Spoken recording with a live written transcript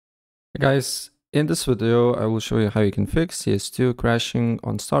Guys, in this video, I will show you how you can fix CS2 crashing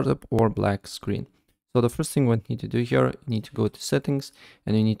on startup or black screen. So the first thing we need to do here, you need to go to settings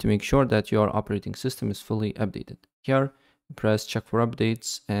and you need to make sure that your operating system is fully updated. Here, press check for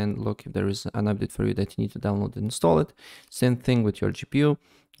updates and look if there is an update for you that you need to download and install it. Same thing with your GPU.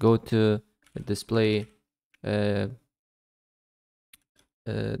 Go to display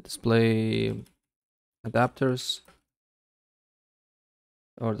adapters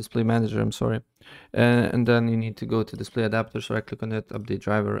or display manager, I'm sorry. And then you need to go to display adapters, right click on it, update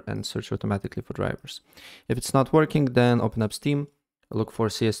driver, and search automatically for drivers. If it's not working, then open up Steam, look for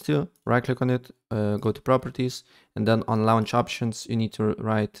CS2, right click on it, go to properties, and then on launch options, you need to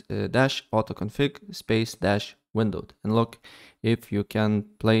write dash autoconfig space dash windowed and look if you can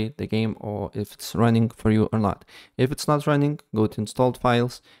play the game or if it's running for you or not. If it's not running, go to installed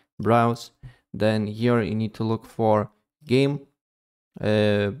files, browse, then here you need to look for game,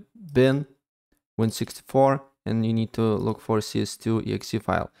 bin, Win64, and you need to look for CS2 exe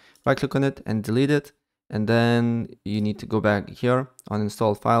file. Right click on it and delete it, and then you need to go back here on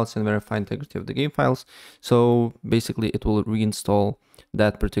install files and verify integrity of the game files. So basically it will reinstall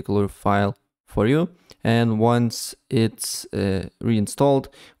that particular file for you, and once it's reinstalled,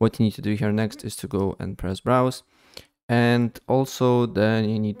 what you need to do here next is to go and press browse, and also then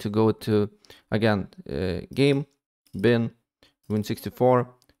you need to go to again game, bin, Win64,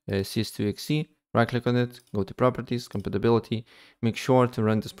 CS2 exe, right click on it, go to properties, compatibility, make sure to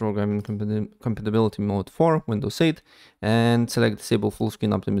run this program in compatibility mode 4, Windows 8, and select disable full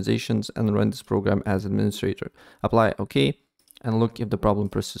screen optimizations and run this program as administrator. Apply OK, and look if the problem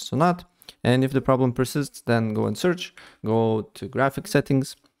persists or not. And if the problem persists, then go and search, go to graphic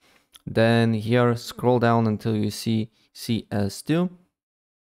settings, then here scroll down until you see CS2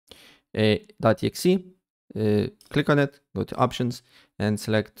 .exe. Click on it, go to options, and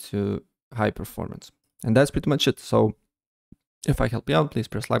select to high performance. And that's pretty much it. So if I help you out, please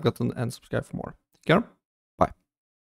press like button and subscribe for more. Take care.